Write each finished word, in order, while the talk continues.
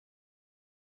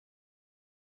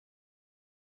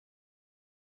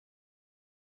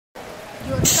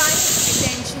Your kind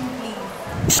attention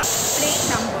please. Train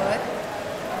number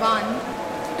 1,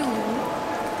 2,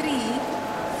 3,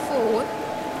 4,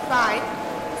 5,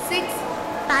 6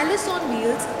 Palace on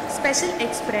Wheels Special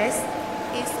Express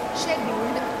is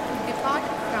scheduled to depart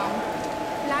from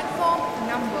platform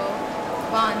number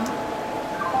 1.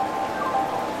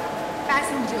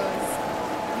 Passengers,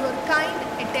 your kind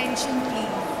attention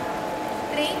please.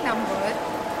 Train number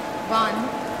 1,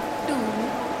 2,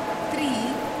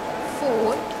 3,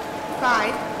 4, 5,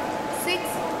 6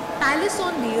 Palace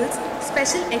on Wheels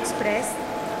Special Express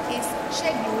is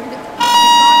scheduled to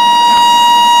depart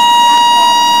from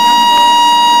platform number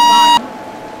 1.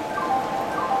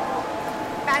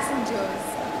 Passengers,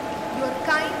 your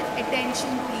kind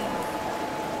attention please.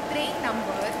 Train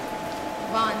number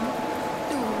 1,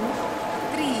 2,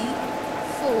 3,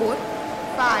 4,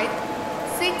 5,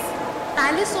 6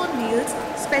 Palace on Wheels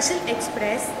Special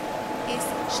Express is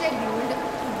scheduled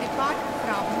to depart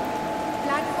from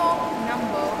platform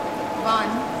number 1.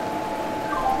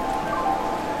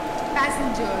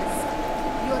 Passengers,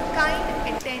 your kind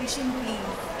attention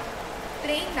please.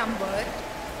 Train number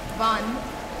 1,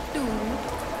 2,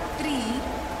 3,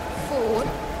 4,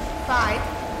 5,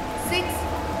 6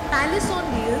 Palace on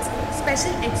Wheels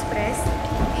Special Express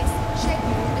is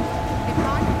scheduled to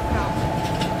depart from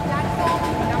platform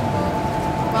number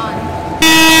 1.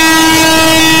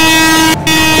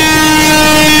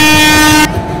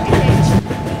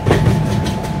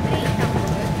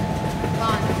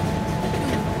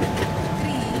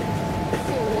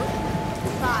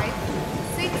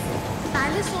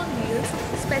 Palace on Wheels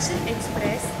Special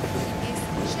Express is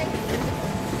scheduled to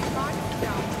depart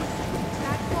from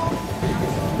platform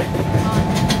number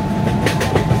 1.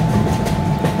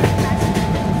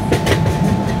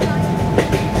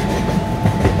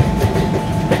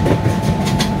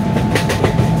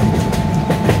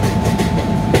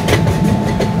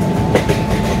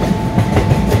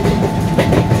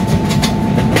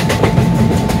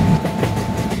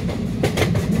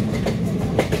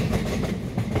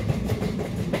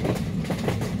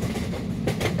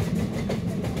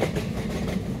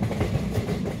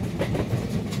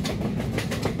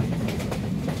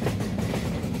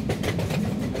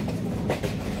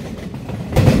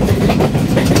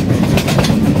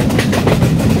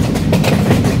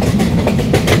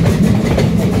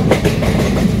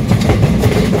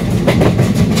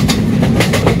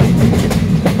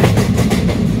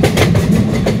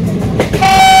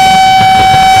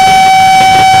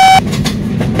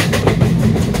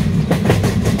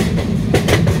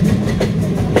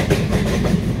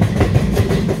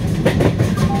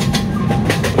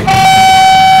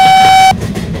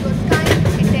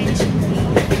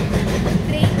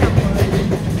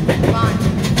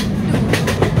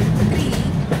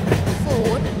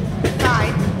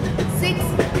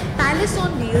 Palace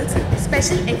on Wheels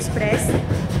Special Express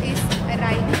is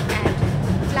arriving at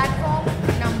platform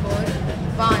number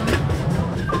 1.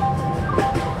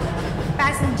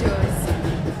 Passengers,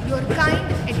 your kind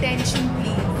attention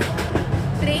please.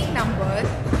 Train number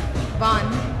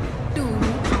 1, 2,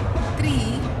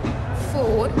 3,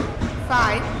 4,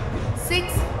 5,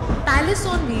 6 Palace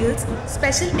on Wheels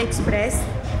Special Express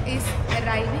is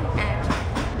arriving at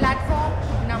platform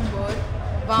number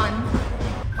 1.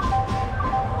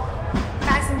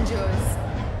 Passengers,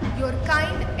 your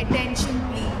kind attention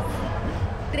please.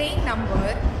 Train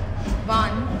number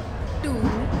 1, 2,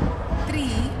 3,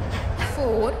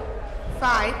 4,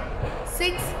 5,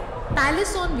 6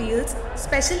 Palace on Wheels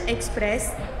Special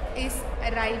Express is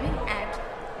arriving at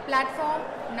platform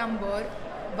number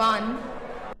 1.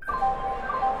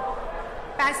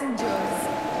 Passengers,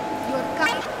 your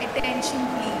kind attention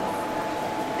please.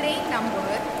 Train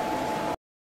number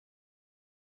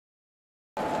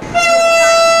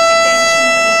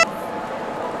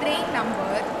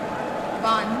number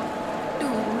 1, 2,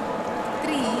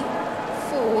 3,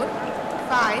 4,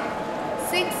 5,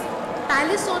 6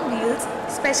 Palace on Wheels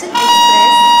Special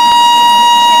Express is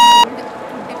scheduled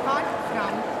to depart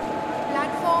from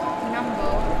platform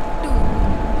number 2.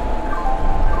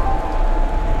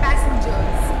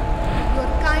 Passengers, your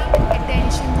kind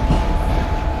attention please.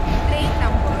 Train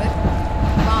number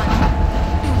 1,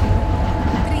 2,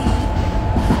 3,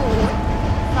 4,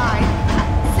 5,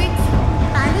 6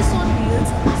 Palace on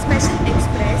Wheels Special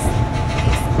Express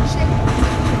is scheduled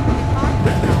to depart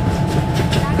from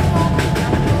platform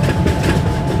number 2.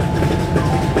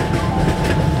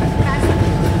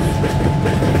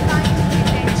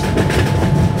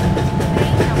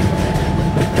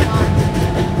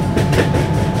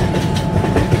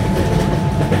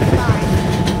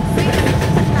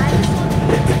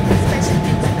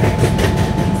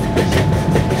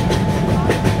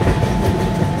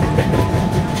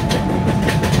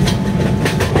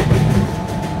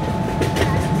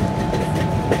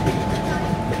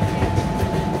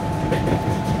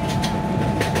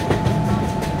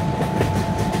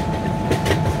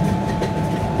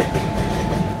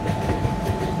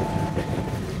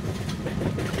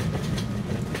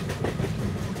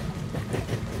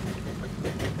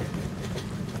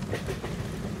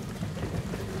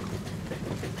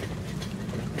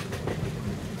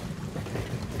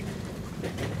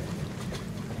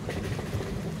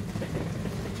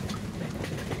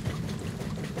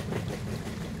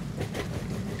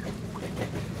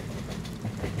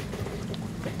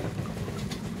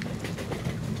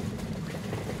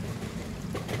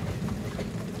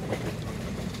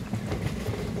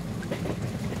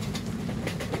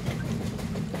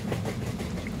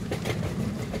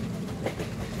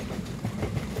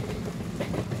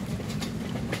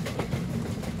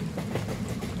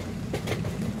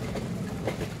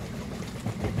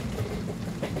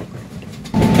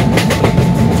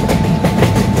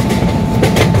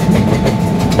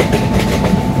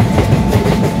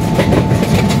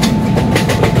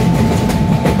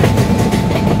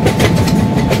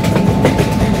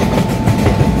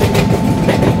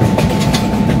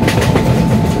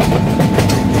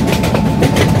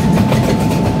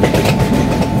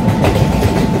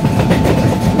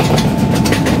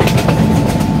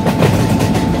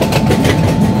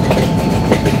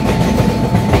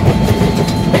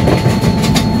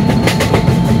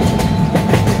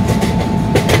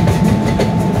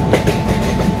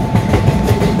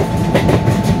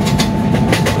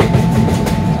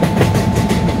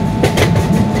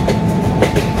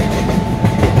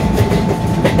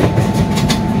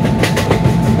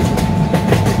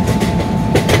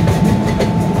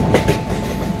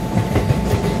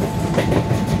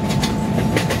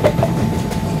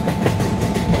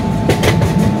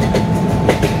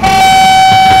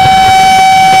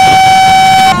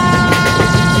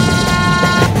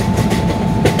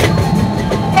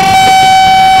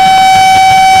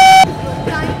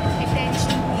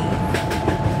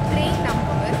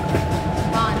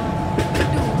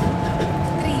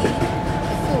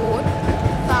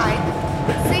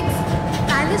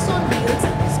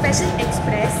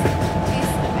 Express is